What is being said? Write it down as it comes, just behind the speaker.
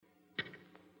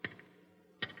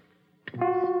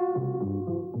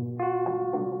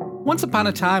Once upon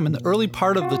a time in the early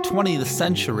part of the 20th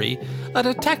century, a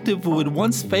detective who had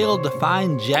once failed to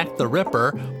find Jack the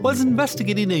Ripper was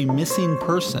investigating a missing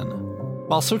person.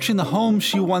 While searching the home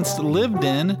she once lived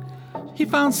in, he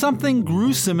found something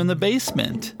gruesome in the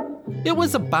basement. It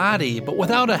was a body, but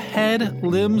without a head,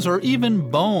 limbs, or even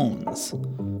bones.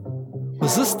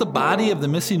 Was this the body of the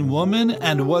missing woman,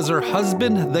 and was her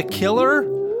husband the killer?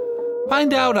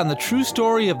 Find out on the true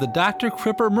story of the Dr.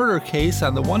 Cripper murder case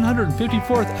on the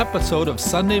 154th episode of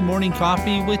Sunday Morning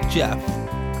Coffee with Jeff.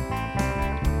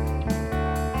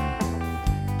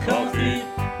 Coffee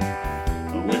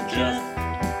with Jeff.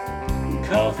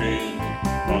 Coffee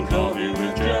on Coffee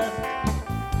with Jeff.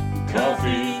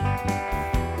 Coffee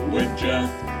with Jeff.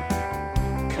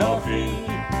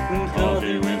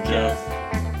 Coffee with Jeff.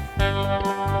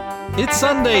 It's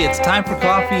Sunday, it's time for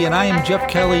coffee, and I am Jeff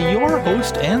Kelly, your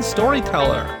host and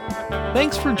storyteller.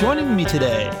 Thanks for joining me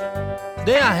today.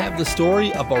 Today I have the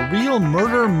story of a real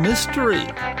murder mystery.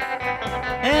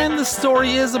 And the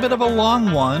story is a bit of a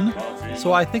long one,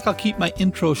 so I think I'll keep my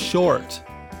intro short.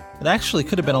 It actually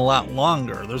could have been a lot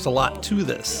longer. There's a lot to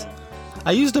this.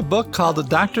 I used a book called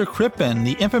Dr. Crippen,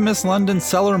 the infamous London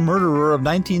cellar murderer of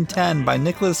 1910 by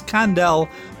Nicholas Condell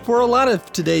for a lot of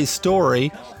today's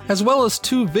story, as well as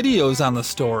 2 videos on the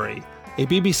story. A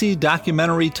BBC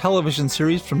documentary television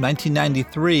series from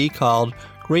 1993 called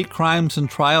Great Crimes and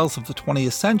Trials of the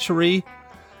 20th Century,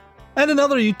 and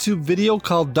another YouTube video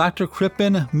called Dr.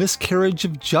 Crippen, Miscarriage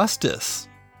of Justice.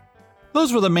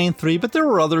 Those were the main 3, but there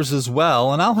were others as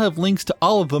well, and I'll have links to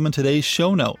all of them in today's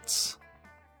show notes.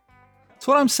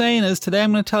 So what I'm saying is today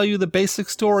I'm going to tell you the basic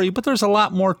story, but there's a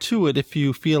lot more to it if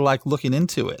you feel like looking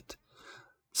into it.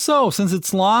 So, since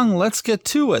it's long, let's get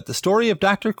to it. The story of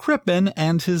Dr. Crippen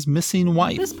and his missing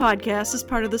wife. This podcast is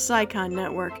part of the Psycon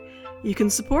Network. You can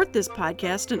support this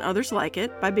podcast and others like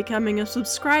it by becoming a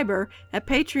subscriber at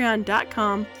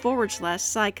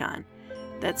patreon.com/Psycon.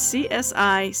 That's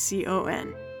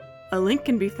CSICON. A link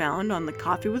can be found on the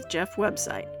Coffee with Jeff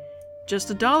website. Just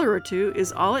 $1 or $2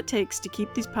 is all it takes to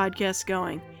keep these podcasts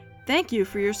going. Thank you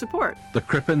for your support. The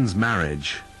Crippens'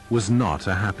 marriage was not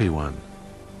a happy one.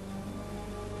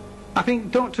 I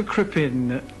think Dr.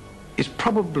 Crippen is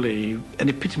probably an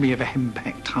epitome of a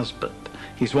henpecked husband.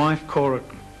 His wife, Cora,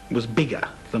 was bigger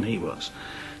than he was.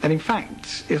 And in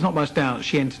fact, there's not much doubt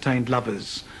she entertained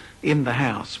lovers in the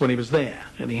house when he was there,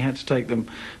 and he had to take them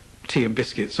tea and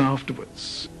biscuits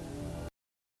afterwards.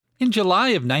 In July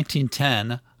of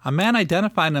 1910, a man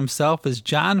identifying himself as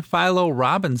John Philo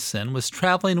Robinson was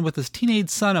traveling with his teenage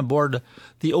son aboard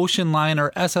the ocean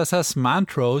liner SSS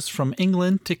Montrose from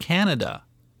England to Canada.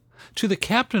 To the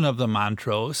captain of the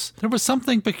Montrose, there was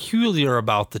something peculiar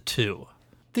about the two.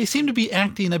 They seemed to be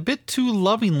acting a bit too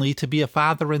lovingly to be a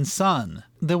father and son.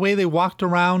 The way they walked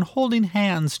around holding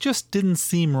hands just didn't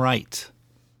seem right.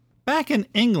 Back in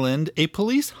England, a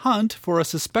police hunt for a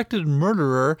suspected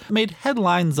murderer made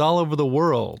headlines all over the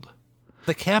world.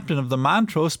 The captain of the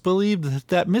Montrose believed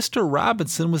that Mr.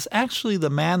 Robinson was actually the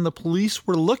man the police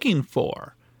were looking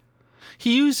for.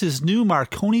 He used his new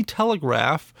Marconi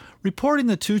telegraph, reporting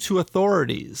the two to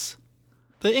authorities.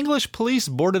 The English police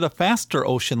boarded a faster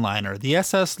ocean liner, the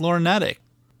SS Lornetic,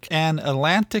 and an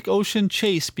Atlantic Ocean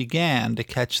chase began to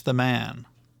catch the man.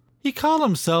 He called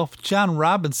himself John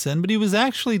Robinson, but he was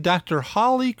actually Dr.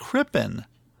 Hawley Crippen,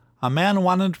 a man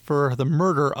wanted for the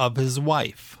murder of his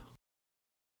wife.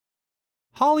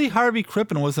 Hawley Harvey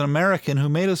Crippen was an American who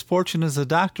made his fortune as a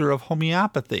doctor of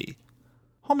homeopathy.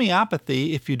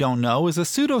 Homeopathy, if you don't know, is a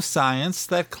pseudoscience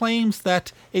that claims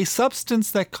that a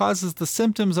substance that causes the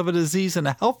symptoms of a disease in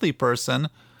a healthy person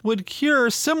would cure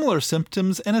similar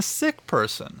symptoms in a sick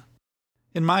person.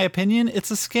 In my opinion,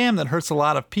 it's a scam that hurts a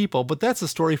lot of people, but that's a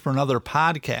story for another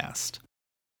podcast.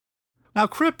 Now,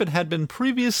 Crippen had been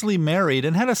previously married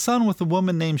and had a son with a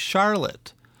woman named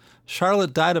Charlotte.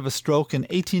 Charlotte died of a stroke in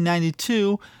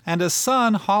 1892, and his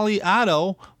son, Hawley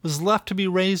Otto, was left to be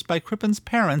raised by Crippen's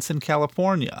parents in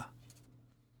California.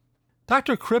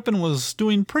 Dr. Crippen was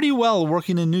doing pretty well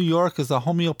working in New York as a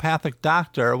homeopathic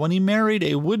doctor when he married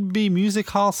a would-be music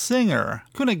hall singer,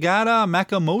 Kunigata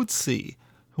Makamotsi,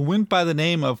 who went by the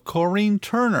name of Corinne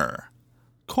Turner,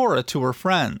 Cora to her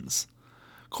friends.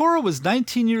 Cora was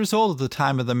 19 years old at the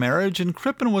time of the marriage, and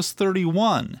Crippen was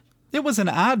 31. It was an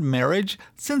odd marriage,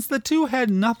 since the two had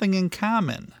nothing in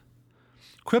common.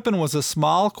 Crippen was a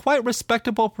small, quite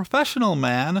respectable professional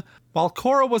man, while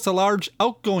Cora was a large,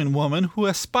 outgoing woman who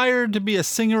aspired to be a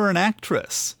singer and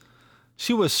actress.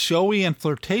 She was showy and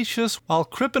flirtatious, while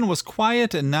Crippen was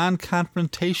quiet and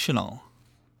non-confrontational.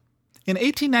 In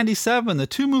 1897, the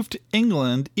two moved to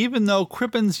England, even though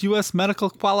Crippen's U.S.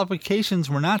 medical qualifications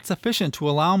were not sufficient to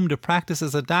allow him to practice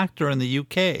as a doctor in the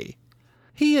UK.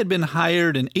 He had been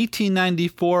hired in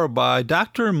 1894 by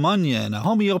Dr. Munyon, a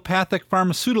homeopathic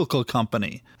pharmaceutical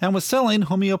company, and was selling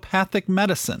homeopathic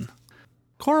medicine.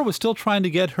 Cora was still trying to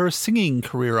get her singing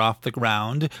career off the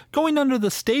ground, going under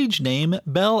the stage name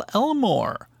Belle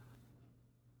Elmore.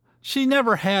 She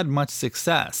never had much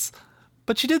success,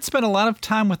 but she did spend a lot of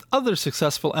time with other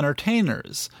successful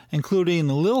entertainers, including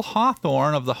Lil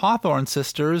Hawthorne of the Hawthorne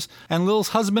Sisters and Lil's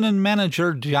husband and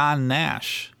manager John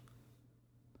Nash.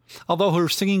 Although her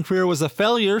singing career was a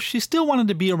failure, she still wanted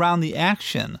to be around the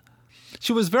action.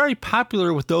 She was very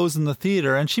popular with those in the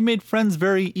theater, and she made friends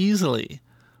very easily.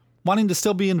 Wanting to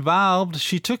still be involved,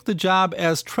 she took the job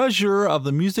as treasurer of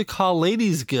the Music Hall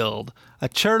Ladies Guild, a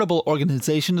charitable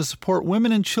organization to support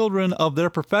women and children of their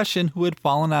profession who had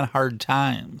fallen on hard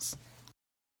times.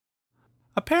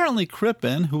 Apparently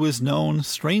Crippen, who was known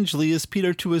strangely as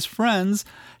Peter to his friends,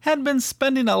 had been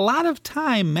spending a lot of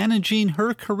time managing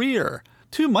her career,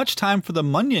 too much time for the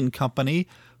Munyon Company,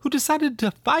 who decided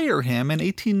to fire him in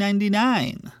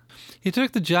 1899. He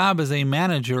took the job as a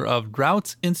manager of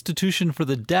Drout's Institution for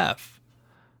the Deaf.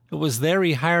 It was there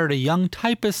he hired a young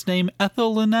typist named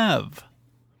Ethel Leneve.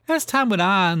 As time went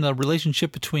on, the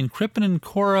relationship between Crippen and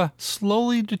Cora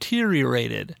slowly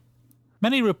deteriorated.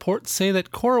 Many reports say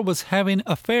that Cora was having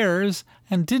affairs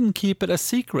and didn't keep it a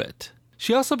secret.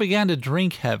 She also began to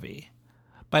drink heavy.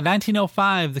 By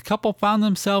 1905, the couple found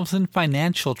themselves in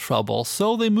financial trouble,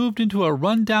 so they moved into a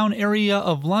rundown area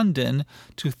of London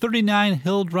to 39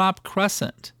 Hilldrop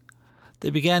Crescent. They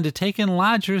began to take in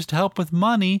lodgers to help with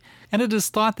money, and it is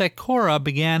thought that Cora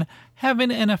began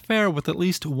having an affair with at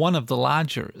least one of the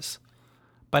lodgers.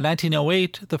 By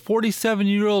 1908, the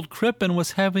 47-year-old Crippen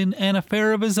was having an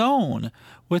affair of his own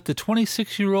with the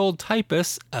 26-year-old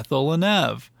typist Ethel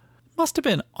Leneve. Must have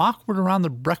been awkward around the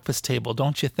breakfast table,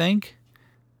 don't you think?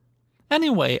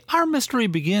 Anyway, our mystery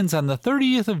begins on the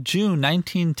 30th of June,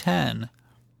 1910.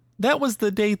 That was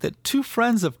the date that two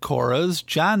friends of Cora's,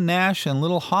 John Nash and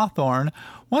Lil Hawthorne,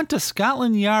 went to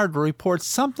Scotland Yard to report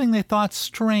something they thought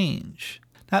strange.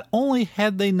 Not only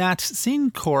had they not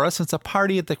seen Cora since a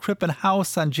party at the Crippen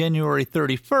house on January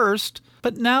 31st,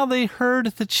 but now they heard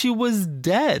that she was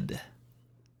dead.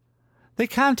 They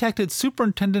contacted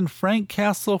Superintendent Frank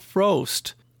Castle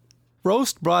Frost.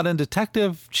 Frost brought in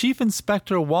Detective Chief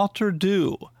Inspector Walter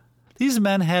Dew. These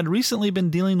men had recently been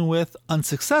dealing with,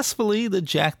 unsuccessfully, the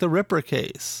Jack the Ripper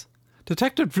case.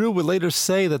 Detective Drew would later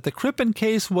say that the Crippen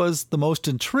case was the most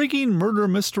intriguing murder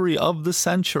mystery of the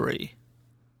century.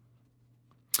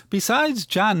 Besides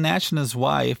John Nash and his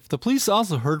wife, the police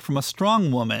also heard from a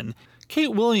strong woman,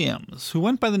 Kate Williams, who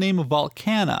went by the name of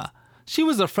Volcana. She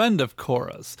was a friend of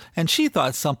Cora's, and she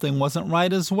thought something wasn't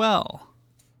right as well.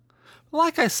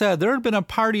 Like I said, there had been a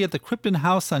party at the Crippen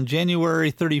house on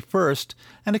January 31st,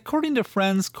 and according to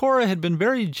friends, Cora had been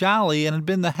very jolly and had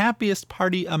been the happiest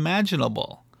party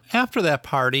imaginable. After that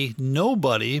party,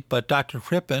 nobody but Dr.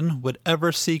 Crippen would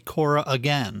ever see Cora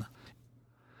again.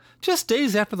 Just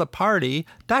days after the party,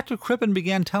 Dr. Crippen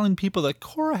began telling people that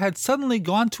Cora had suddenly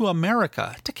gone to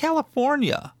America, to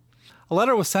California. A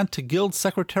letter was sent to Guild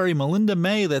Secretary Melinda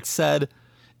May that said,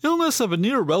 "Illness of a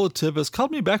near relative has called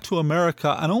me back to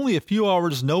America on only a few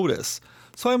hours' notice,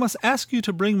 so I must ask you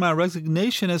to bring my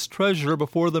resignation as treasurer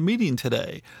before the meeting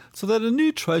today, so that a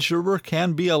new treasurer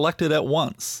can be elected at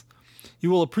once.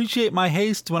 You will appreciate my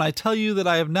haste when I tell you that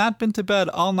I have not been to bed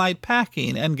all night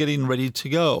packing and getting ready to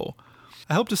go.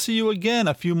 I hope to see you again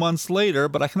a few months later,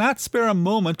 but I cannot spare a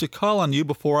moment to call on you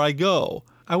before I go.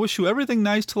 I wish you everything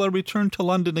nice till I return to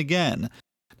London again.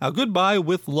 Now goodbye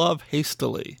with love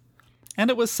hastily." And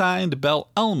it was signed Belle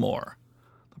Elmore.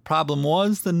 The problem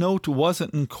was the note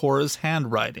wasn't in Cora's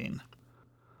handwriting.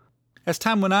 As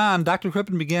time went on, Dr.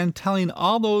 Crippen began telling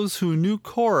all those who knew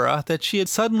Cora that she had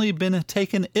suddenly been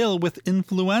taken ill with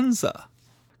influenza.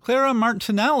 Clara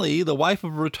Martinelli, the wife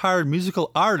of a retired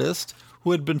musical artist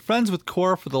who had been friends with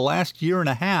Cora for the last year and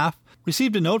a half,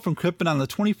 received a note from Crippen on the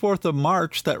 24th of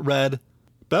March that read,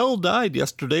 "Belle died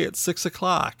yesterday at 6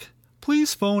 o'clock.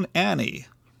 Please phone Annie,"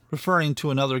 referring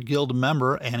to another guild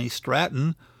member, Annie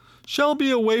Stratton. "Shall be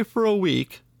away for a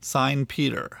week. Signed,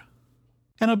 Peter."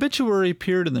 An obituary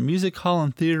appeared in the Music Hall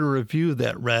and Theatre Review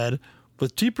that read,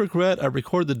 "With deep regret I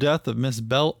record the death of Miss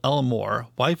Belle Elmore,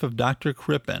 wife of Dr.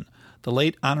 Crippen, the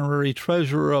late honorary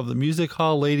treasurer of the Music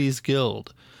Hall Ladies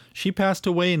Guild. She passed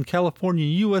away in California,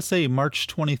 USA, March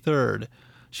 23rd.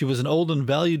 She was an old and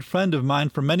valued friend of mine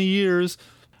for many years,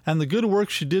 and the good work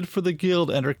she did for the Guild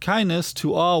and her kindness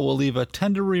to all will leave a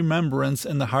tender remembrance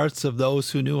in the hearts of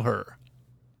those who knew her."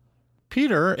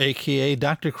 Peter, a.k.a.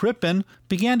 Dr. Crippen,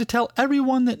 began to tell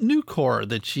everyone that knew Cora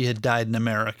that she had died in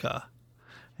America.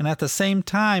 And at the same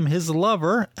time, his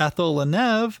lover, Ethel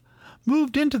Leneve,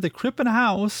 moved into the Crippen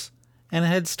house and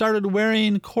had started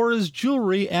wearing Cora's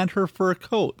jewelry and her fur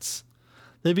coats.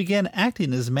 They began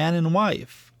acting as man and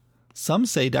wife. Some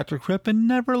say Dr. Crippen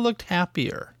never looked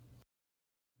happier.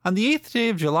 On the 8th day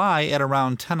of July at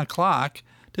around 10 o'clock,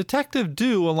 Detective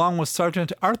Dew along with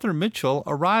Sergeant Arthur Mitchell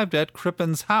arrived at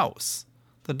Crippen's house.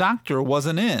 The doctor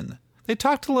wasn't in. They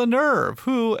talked to Leneve,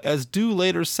 who, as Dew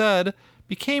later said,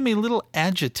 became a little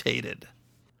agitated.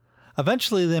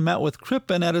 Eventually they met with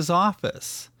Crippen at his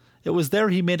office. It was there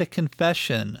he made a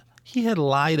confession. He had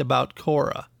lied about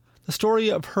Cora. The story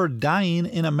of her dying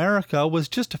in America was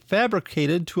just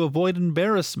fabricated to avoid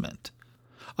embarrassment.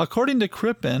 According to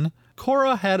Crippen,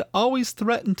 Cora had always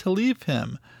threatened to leave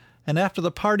him, and after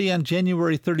the party on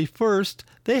January 31st,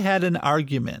 they had an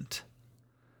argument.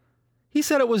 He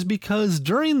said it was because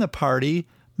during the party,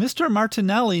 Mr.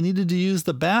 Martinelli needed to use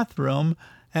the bathroom,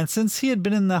 and since he had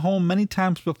been in the home many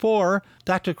times before,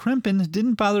 Dr. Crippen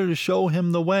didn't bother to show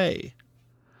him the way.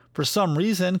 For some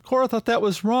reason, Cora thought that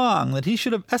was wrong, that he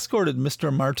should have escorted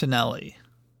Mr. Martinelli.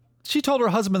 She told her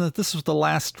husband that this was the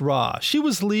last straw. She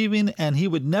was leaving, and he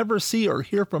would never see or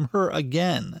hear from her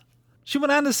again. She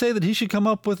went on to say that he should come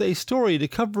up with a story to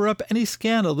cover up any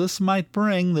scandal this might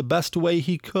bring the best way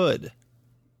he could.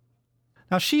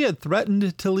 Now, she had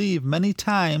threatened to leave many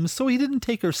times, so he didn't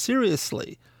take her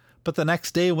seriously. But the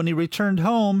next day when he returned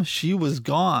home, she was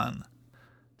gone.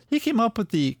 He came up with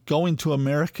the going to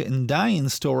America and dying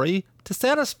story to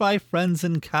satisfy friends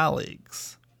and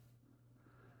colleagues.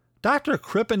 Dr.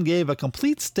 Crippen gave a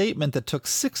complete statement that took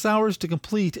 6 hours to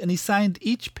complete, and he signed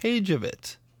each page of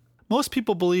it. Most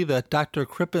people believe that Dr.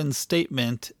 Crippen's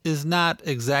statement is not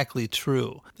exactly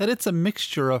true, that it's a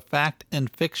mixture of fact and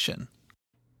fiction.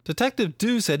 Detective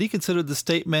Dew said he considered the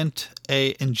statement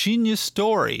an ingenious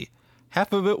story.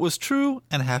 Half of it was true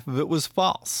and half of it was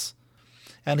false.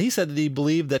 And he said that he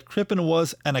believed that Crippen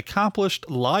was an accomplished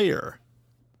liar.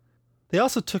 They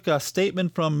also took a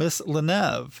statement from Miss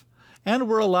Leneve and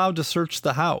were allowed to search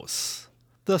the house.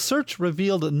 The search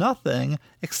revealed nothing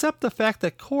except the fact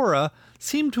that Cora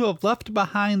seemed to have left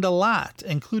behind a lot,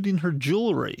 including her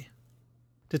jewelry.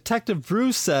 Detective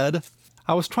Drew said,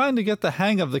 "I was trying to get the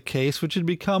hang of the case, which had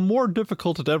become more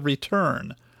difficult at every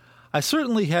turn. I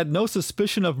certainly had no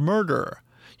suspicion of murder.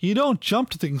 You don't jump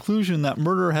to the conclusion that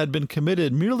murder had been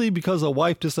committed merely because a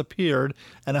wife disappeared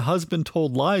and a husband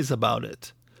told lies about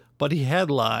it. But he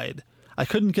had lied. I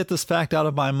couldn't get this fact out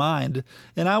of my mind,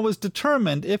 and I was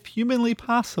determined, if humanly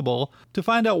possible, to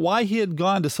find out why he had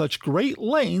gone to such great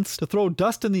lengths to throw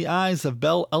dust in the eyes of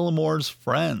Belle Elmore's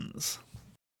friends."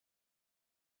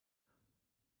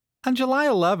 On July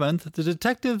 11th, the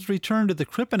detectives returned to the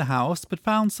Crippen house but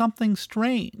found something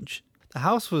strange. The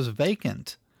house was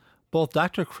vacant. Both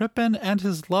Dr. Crippen and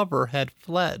his lover had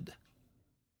fled.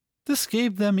 This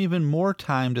gave them even more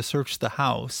time to search the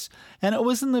house, and it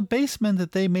was in the basement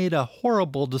that they made a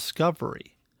horrible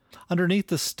discovery. Underneath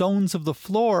the stones of the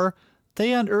floor,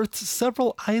 they unearthed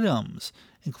several items,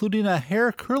 including a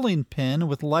hair curling pin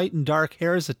with light and dark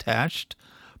hairs attached,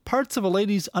 parts of a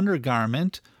lady's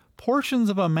undergarment, portions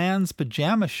of a man's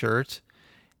pajama shirt,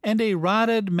 and a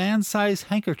rotted man-sized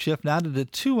handkerchief knotted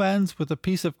at two ends with a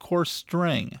piece of coarse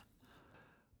string.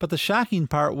 But the shocking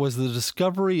part was the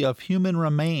discovery of human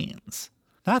remains.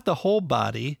 Not the whole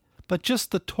body, but just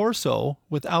the torso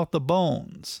without the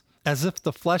bones, as if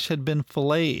the flesh had been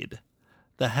filleted.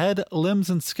 The head, limbs,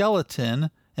 and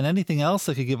skeleton, and anything else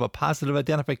that could give a positive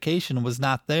identification was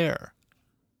not there.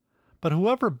 But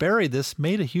whoever buried this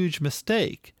made a huge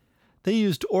mistake. They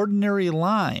used ordinary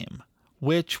lime,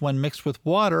 which, when mixed with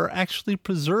water, actually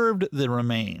preserved the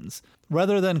remains,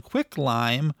 rather than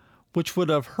quicklime, which would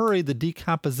have hurried the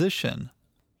decomposition.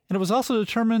 And it was also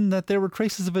determined that there were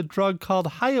traces of a drug called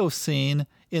hyoscine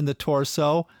in the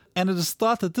torso, and it is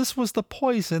thought that this was the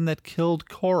poison that killed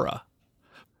Cora.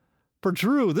 For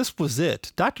Drew, this was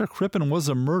it. Dr. Crippen was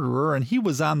a murderer, and he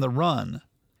was on the run.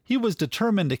 He was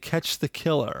determined to catch the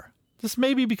killer. This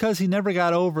may be because he never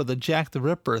got over the Jack the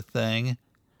Ripper thing,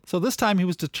 so this time he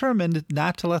was determined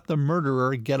not to let the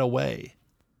murderer get away.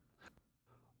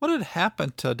 What had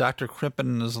happened to Dr. Crippen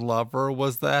and his lover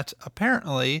was that,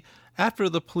 apparently, after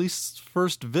the police's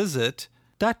first visit,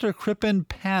 Dr. Crippen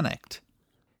panicked.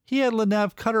 He had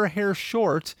Leneve cut her hair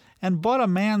short and bought a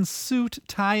man's suit,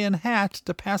 tie, and hat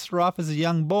to pass her off as a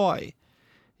young boy.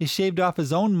 He shaved off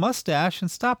his own mustache and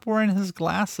stopped wearing his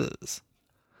glasses.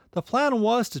 The plan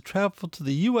was to travel to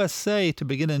the USA to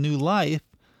begin a new life,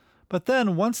 but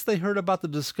then once they heard about the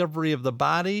discovery of the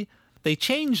body, They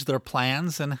changed their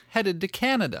plans and headed to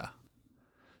Canada.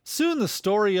 Soon the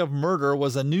story of murder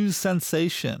was a news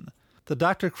sensation. The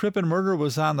Dr. Crippen murder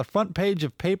was on the front page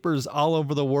of papers all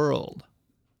over the world.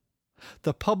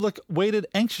 The public waited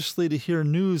anxiously to hear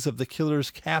news of the killer's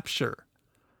capture.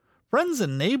 Friends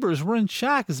and neighbors were in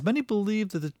shock, as many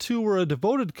believed that the two were a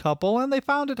devoted couple, and they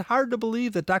found it hard to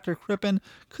believe that Dr. Crippen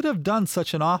could have done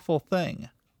such an awful thing.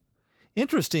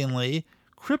 Interestingly,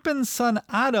 Crippen's son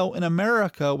Otto in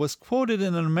America was quoted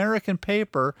in an American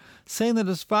paper saying that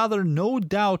his father no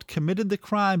doubt committed the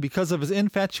crime because of his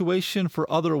infatuation for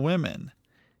other women.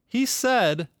 He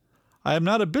said, "I am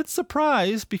not a bit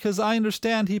surprised because I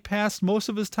understand he passed most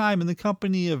of his time in the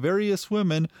company of various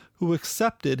women who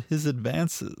accepted his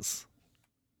advances."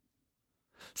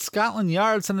 Scotland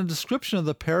Yard sent a description of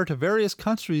the pair to various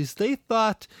countries they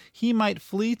thought he might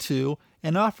flee to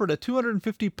and offered a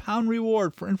 £250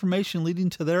 reward for information leading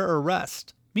to their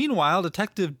arrest. Meanwhile,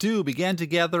 Detective Dew began to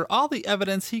gather all the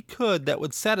evidence he could that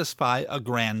would satisfy a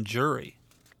grand jury.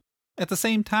 At the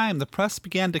same time, the press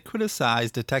began to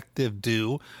criticize Detective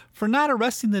Dew for not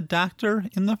arresting the doctor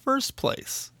in the first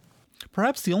place.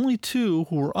 Perhaps the only two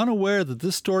who were unaware that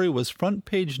this story was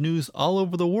front-page news all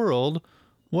over the world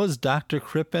was Dr.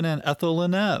 Crippen and Ethel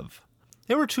Leneve.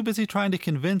 They were too busy trying to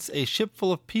convince a ship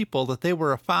full of people that they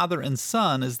were a father and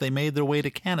son as they made their way to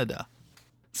Canada.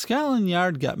 Scotland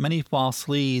Yard got many false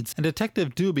leads, and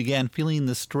Detective Dew began feeling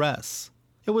the stress.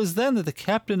 It was then that the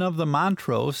captain of the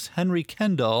Montrose, Henry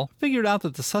Kendall, figured out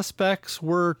that the suspects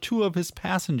were two of his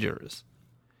passengers.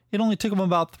 It only took him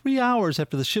about 3 hours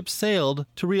after the ship sailed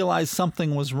to realize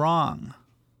something was wrong.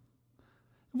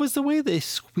 It was the way they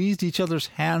squeezed each other's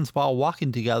hands while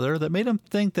walking together that made him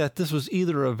think that this was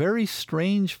either a very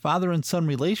strange father and son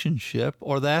relationship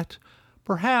or that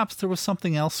perhaps there was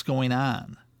something else going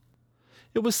on.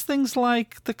 It was things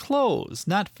like the clothes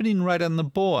not fitting right on the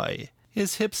boy,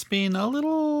 his hips being a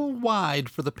little wide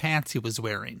for the pants he was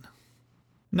wearing.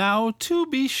 Now, to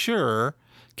be sure,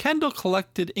 Kendall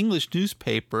collected English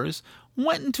newspapers,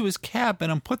 went into his cabin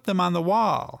and put them on the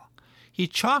wall. He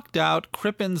chalked out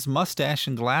Crippen's mustache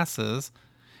and glasses,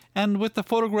 and with the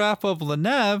photograph of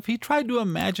Leneve, he tried to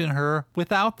imagine her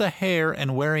without the hair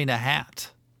and wearing a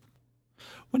hat.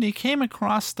 When he came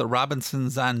across the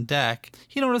Robinsons on deck,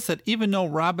 he noticed that even though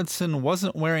Robinson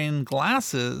wasn't wearing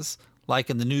glasses, like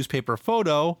in the newspaper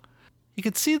photo, he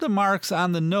could see the marks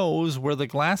on the nose where the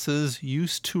glasses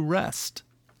used to rest.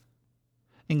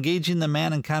 Engaging the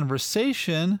man in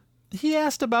conversation, he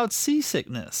asked about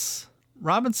seasickness.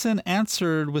 Robinson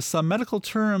answered with some medical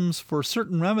terms for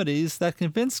certain remedies that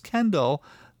convinced Kendall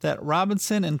that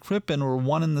Robinson and Crippen were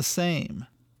one and the same.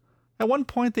 At one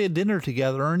point they had dinner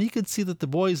together, and he could see that the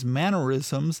boy's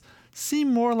mannerisms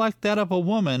seemed more like that of a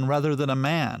woman rather than a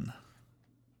man.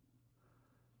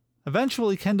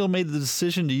 Eventually, Kendall made the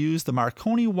decision to use the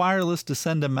Marconi wireless to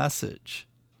send a message.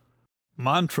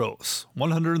 Montrose,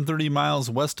 130 miles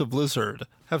west of Lizard,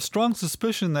 have strong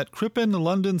suspicion that Crippen,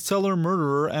 London cellar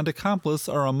murderer and accomplice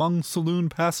are among saloon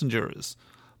passengers.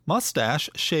 Mustache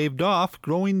shaved off,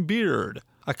 growing beard.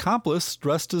 Accomplice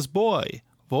dressed as boy.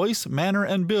 Voice, manner,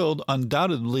 and build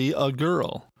undoubtedly a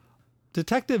girl.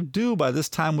 Detective Dew by this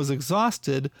time was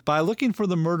exhausted by looking for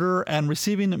the murderer and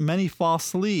receiving many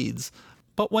false leads,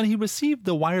 but when he received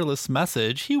the wireless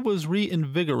message, he was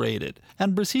reinvigorated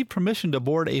and received permission to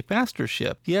board a faster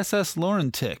ship, the SS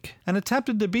Laurentic, and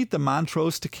attempted to beat the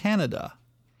Montrose to Canada.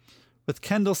 With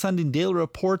Kendall sending daily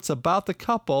reports about the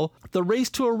couple, the race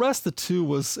to arrest the two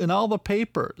was in all the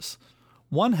papers.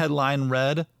 One headline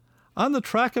read, "On the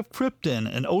Track of Crippen,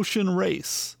 an Ocean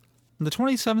Race." On the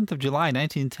 27th of July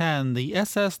 1910, the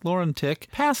SS Laurentic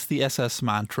passed the SS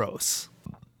Montrose.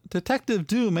 Detective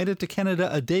Dew made it to Canada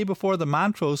a day before the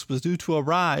Montrose was due to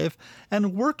arrive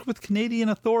and worked with Canadian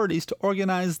authorities to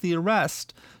organize the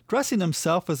arrest, dressing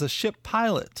himself as a ship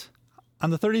pilot. On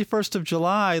the 31st of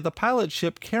July, the pilot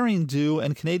ship carrying Dew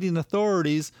and Canadian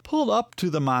authorities pulled up to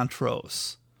the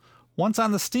Montrose. Once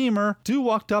on the steamer, Dew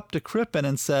walked up to Crippen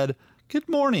and said, "Good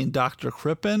morning, Dr.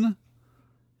 Crippen."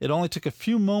 It only took a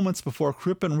few moments before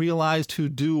Crippen realized who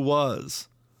Dew was.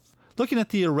 Looking at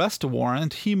the arrest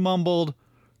warrant, he mumbled,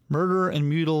 "Murder and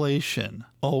mutilation.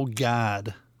 Oh,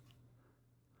 God."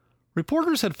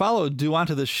 Reporters had followed Dew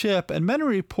onto the ship, and many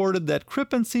reported that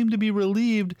Crippen seemed to be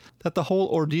relieved that the whole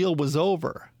ordeal was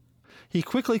over. He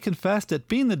quickly confessed at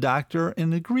being the doctor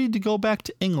and agreed to go back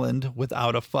to England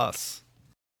without a fuss.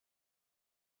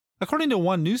 According to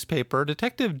one newspaper,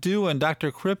 Detective Dew and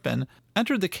Dr. Crippen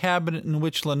entered the cabin in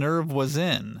which Leneve was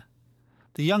in.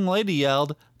 The young lady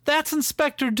yelled, "That's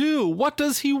Inspector Dew! What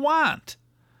does he want?"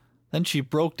 Then she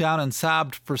broke down and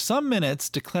sobbed for some minutes,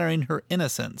 declaring her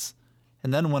innocence,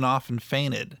 and then went off and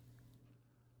fainted.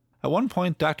 At one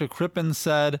point, Dr. Crippen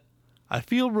said, "I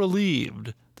feel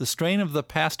relieved. The strain of the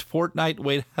past fortnight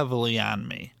weighed heavily on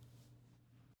me."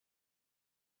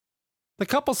 The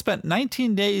couple spent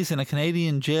 19 days in a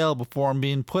Canadian jail before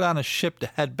being put on a ship to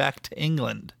head back to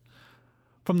England.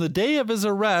 From the day of his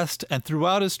arrest and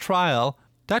throughout his trial,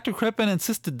 Dr. Crippen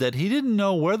insisted that he didn't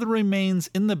know where the remains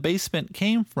in the basement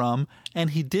came from, and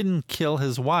he didn't kill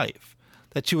his wife,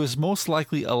 that she was most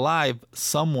likely alive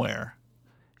somewhere.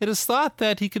 It is thought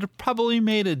that he could have probably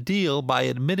made a deal by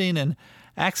admitting an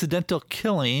accidental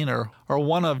killing or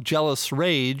one of jealous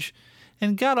rage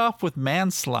and got off with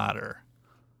manslaughter.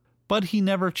 But he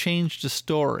never changed his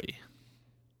story.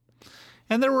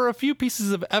 And there were a few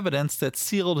pieces of evidence that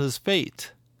sealed his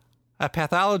fate. A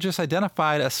pathologist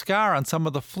identified a scar on some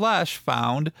of the flesh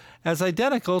found as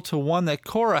identical to one that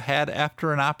Cora had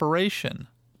after an operation.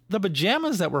 The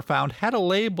pajamas that were found had a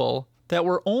label that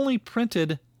were only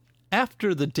printed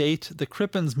after the date the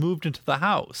Crippens moved into the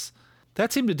house.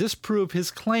 That seemed to disprove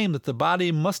his claim that the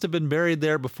body must have been buried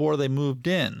there before they moved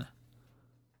in.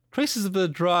 Traces of the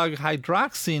drug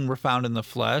hydroxine were found in the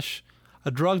flesh,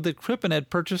 a drug that Crippen had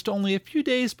purchased only a few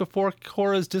days before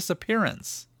Cora's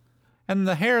disappearance. And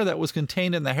the hair that was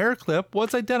contained in the hair clip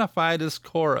was identified as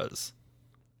Cora's.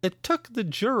 It took the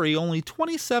jury only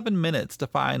 27 minutes to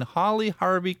find Hawley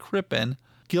Harvey Crippen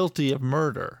guilty of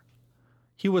murder.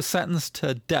 He was sentenced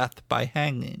to death by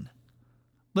hanging.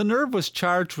 Lennerve was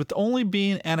charged with only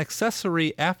being an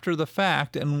accessory after the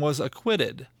fact and was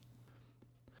acquitted.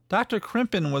 Dr.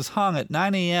 Crippen was hung at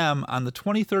 9 a.m. on the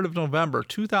 23rd of November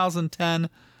 2010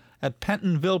 at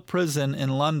Pentonville Prison in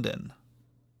London.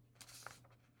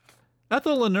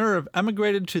 Ethel Lennerve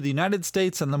emigrated to the United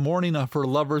States on the morning of her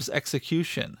lover's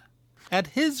execution. At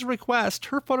his request,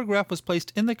 her photograph was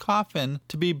placed in the coffin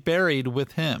to be buried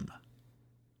with him.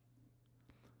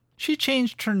 She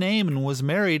changed her name and was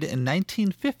married in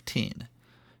 1915.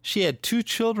 She had 2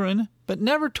 children, but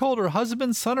never told her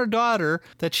husband, son, or daughter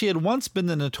that she had once been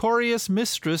the notorious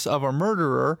mistress of a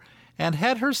murderer and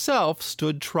had herself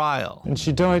stood trial. And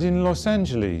she died in Los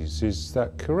Angeles, is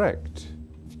that correct?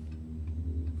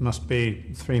 Must be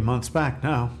 3 months back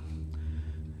now.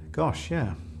 Gosh,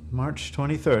 yeah, March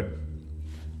 23rd.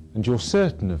 And you're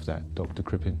certain of that, Dr.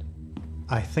 Crippen?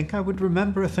 I think I would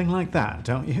remember a thing like that,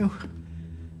 don't you?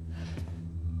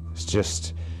 It's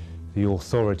just the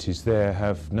authorities there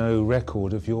have no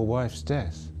record of your wife's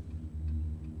death.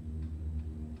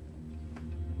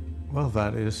 Well,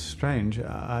 that is strange.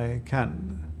 I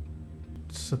can't...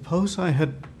 Suppose I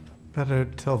had better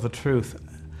tell the truth.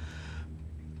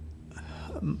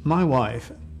 My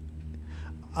wife...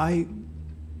 My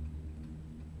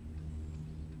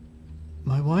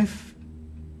wife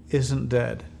isn't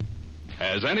dead.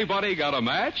 Has anybody got a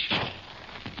match?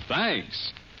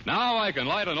 Thanks. Now I can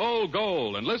light an old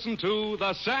gold and listen to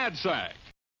the Sad Sack.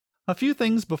 A few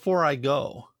things before I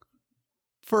go.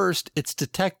 First, it's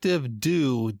Detective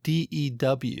Dew,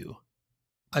 D-E-W.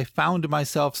 I found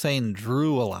myself saying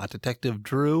Drew a lot, Detective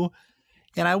Drew,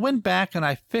 and I went back and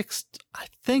I fixed, I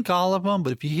think, all of them,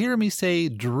 but if you hear me say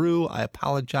Drew, I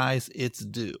apologize, it's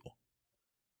Dew.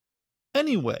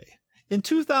 Anyway, in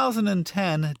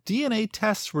 2010, DNA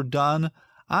tests were done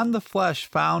on the flesh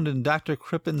found in Dr.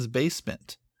 Crippen's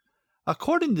basement.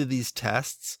 According to these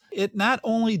tests, it not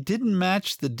only didn't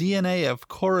match the DNA of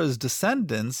Cora's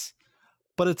descendants,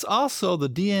 but it's also the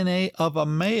DNA of a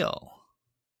male.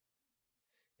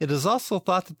 It is also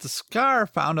thought that the scar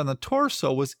found on the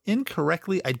torso was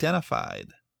incorrectly identified.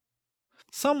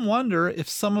 Some wonder if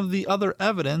some of the other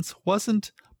evidence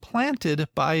wasn't planted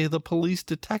by the police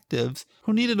detectives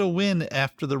who needed a win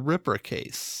after the Ripper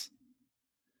case.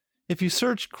 If you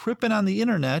search Crippen on the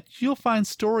internet, you'll find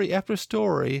story after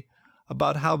story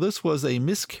about how this was a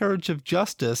miscarriage of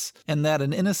justice and that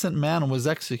an innocent man was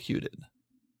executed.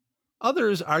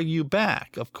 Others argue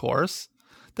back, of course.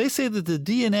 They say that the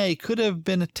DNA could have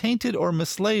been tainted or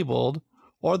mislabeled,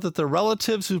 or that the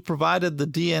relatives who provided the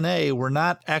DNA were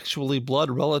not actually blood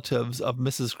relatives of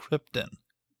Mrs. Crippen.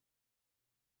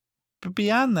 But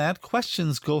beyond that,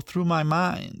 questions go through my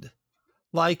mind.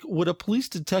 Like, would a police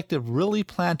detective really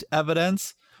plant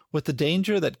evidence with the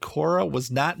danger that Cora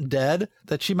was not dead,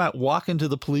 that she might walk into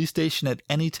the police station at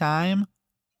any time?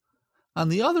 On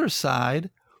the other side,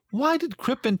 why did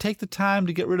Crippen take the time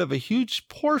to get rid of a huge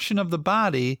portion of the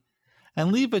body and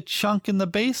leave a chunk in the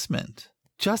basement?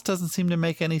 Just doesn't seem to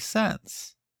make any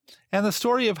sense. And the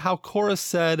story of how Cora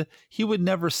said he would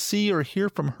never see or hear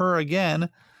from her again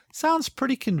sounds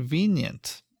pretty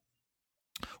convenient.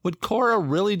 Would Cora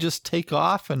really just take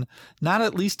off and not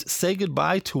at least say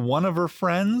goodbye to one of her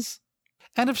friends?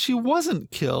 And if she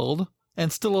wasn't killed,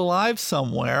 and still alive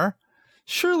somewhere,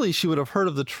 surely she would have heard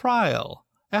of the trial.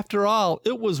 After all,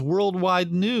 it was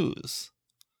worldwide news.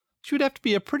 She would have to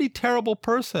be a pretty terrible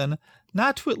person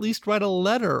not to at least write a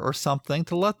letter or something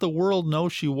to let the world know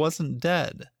she wasn't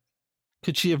dead.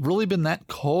 Could she have really been that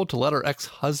cold to let her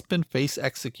ex-husband face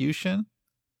execution?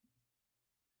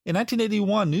 In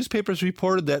 1981, newspapers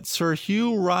reported that Sir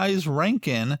Hugh Ryes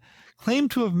Rankin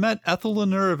claimed to have met Ethel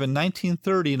Leneuve in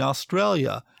 1930 in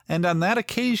Australia, and on that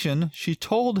occasion she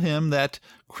told him that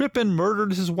Crippen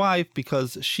murdered his wife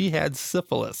because she had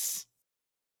syphilis.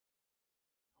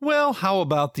 Well, how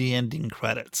about the ending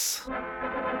credits?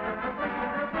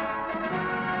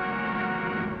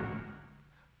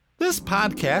 This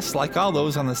podcast, like all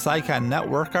those on the Psycon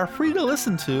Network, are free to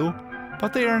listen to,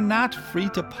 but they are not free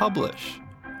to publish.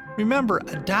 Remember,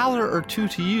 $1 or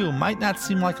 $2 to you might not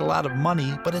seem like a lot of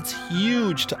money, but it's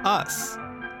huge to us.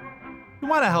 If you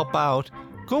want to help out,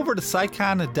 go over to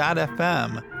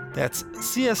Psycon.fm, that's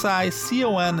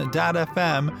CSICON.fm,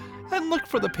 and look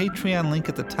for the Patreon link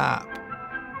at the top.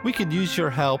 We could use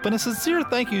your help, and a sincere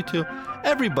thank you to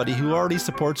everybody who already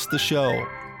supports the show.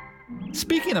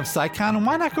 Speaking of Psycon,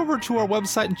 why not go over to our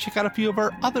website and check out a few of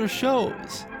our other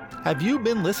shows? Have you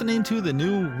been listening to the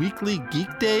new weekly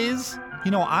Geek Days?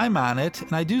 You know, I'm on it,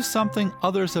 and I do something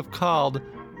others have called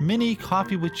mini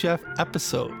Coffee with Jeff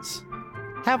episodes.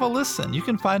 Have a listen. You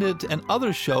can find it and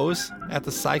other shows at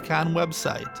the Psycon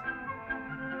website.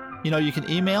 You know, you can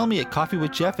email me at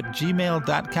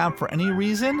coffeewithjeff@gmail.com for any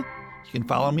reason. You can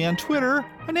follow me on Twitter.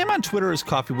 My name on Twitter is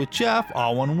Coffee with Jeff,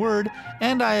 all one word,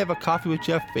 and I have a Coffee with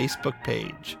Jeff Facebook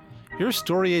page. Your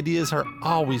story ideas are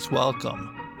always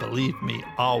welcome. Believe me,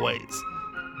 always.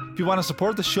 If you want to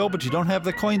support the show but you don't have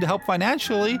the coin to help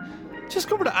financially, just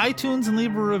go over to iTunes and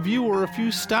leave a review or a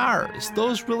few stars.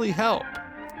 Those really help.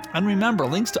 And remember,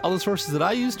 links to other sources that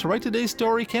I use to write today's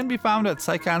story can be found at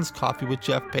Psycon's Coffee with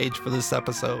Jeff page for this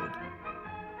episode.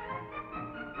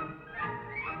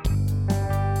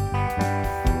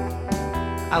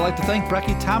 I'd like to thank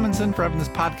Brecky Tomlinson for having this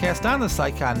podcast on the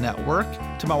Psycon Network,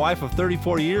 to my wife of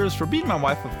 34 years for being my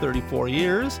wife of 34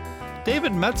 years,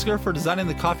 David Metzger for designing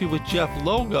the Coffee with Jeff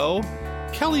logo,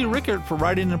 Kelly Rickert for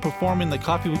writing and performing the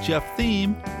Coffee with Jeff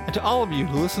theme, and to all of you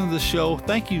who listen to the show,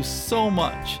 thank you so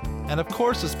much. And of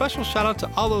course, a special shout out to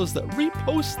all those that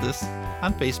repost this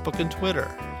on Facebook and Twitter.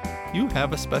 You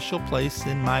have a special place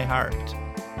in my heart.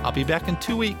 I'll be back in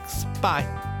 2 weeks. Bye.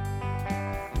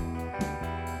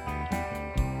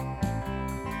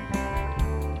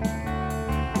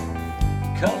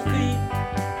 Coffee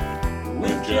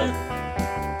with Jeff.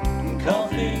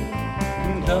 Coffee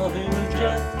with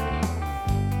Jeff.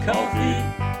 Coffee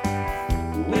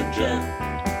with Jeff.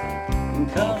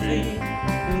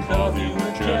 Coffee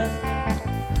with Jeff.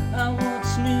 I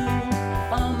once knew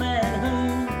a man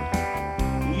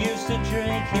who used to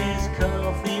drink his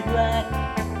coffee black.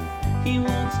 He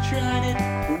once tried it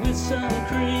with some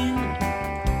cream.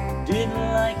 Didn't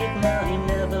like it, now he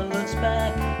never looks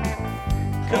back.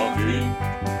 Coffee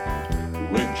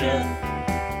with Jeff.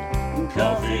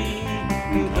 Coffee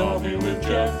with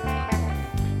Jeff.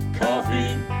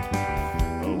 Coffee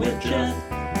with Jeff.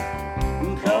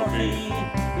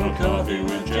 Coffee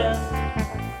with Jeff.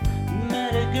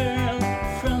 Met a girl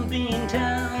from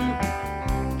Beantown.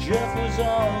 Jeff was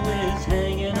always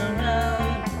hanging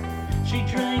around. She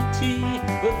drank tea,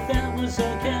 but that was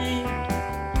okay.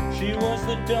 She was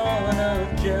the dawn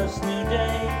of Jeff's new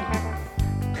day.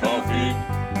 Coffee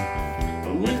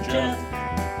with Jeff.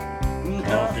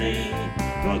 Coffee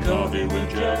with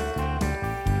Jeff.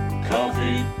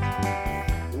 Coffee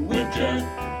with Jeff.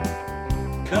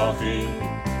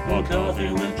 Coffee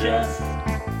with Jeff.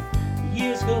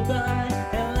 Years go by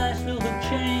and life's filled with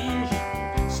change.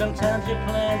 Sometimes your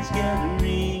plans get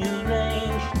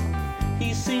rearranged.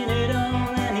 He's seen it all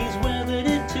and he's weathered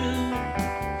it too.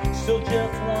 So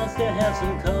Jeff wants to have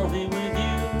some coffee with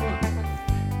you.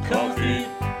 Coffee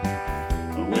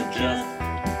with Jeff.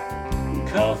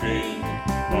 Coffee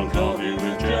with Jeff. Coffee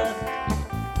with Jeff.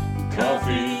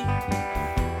 Coffee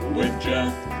with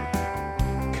Jeff.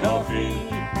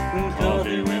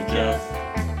 Coffee with Jeff.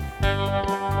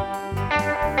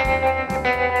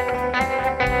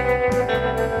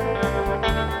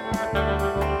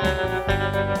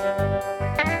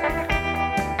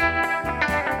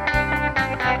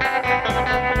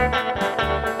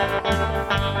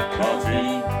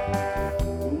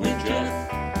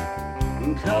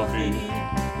 Coffee with Jeff.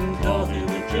 Coffee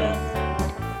with Jeff.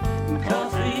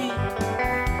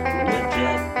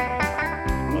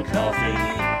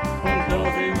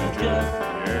 Coffee with Jeff.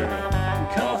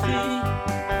 Coffee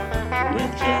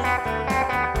with Jeff.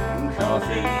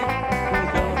 Coffee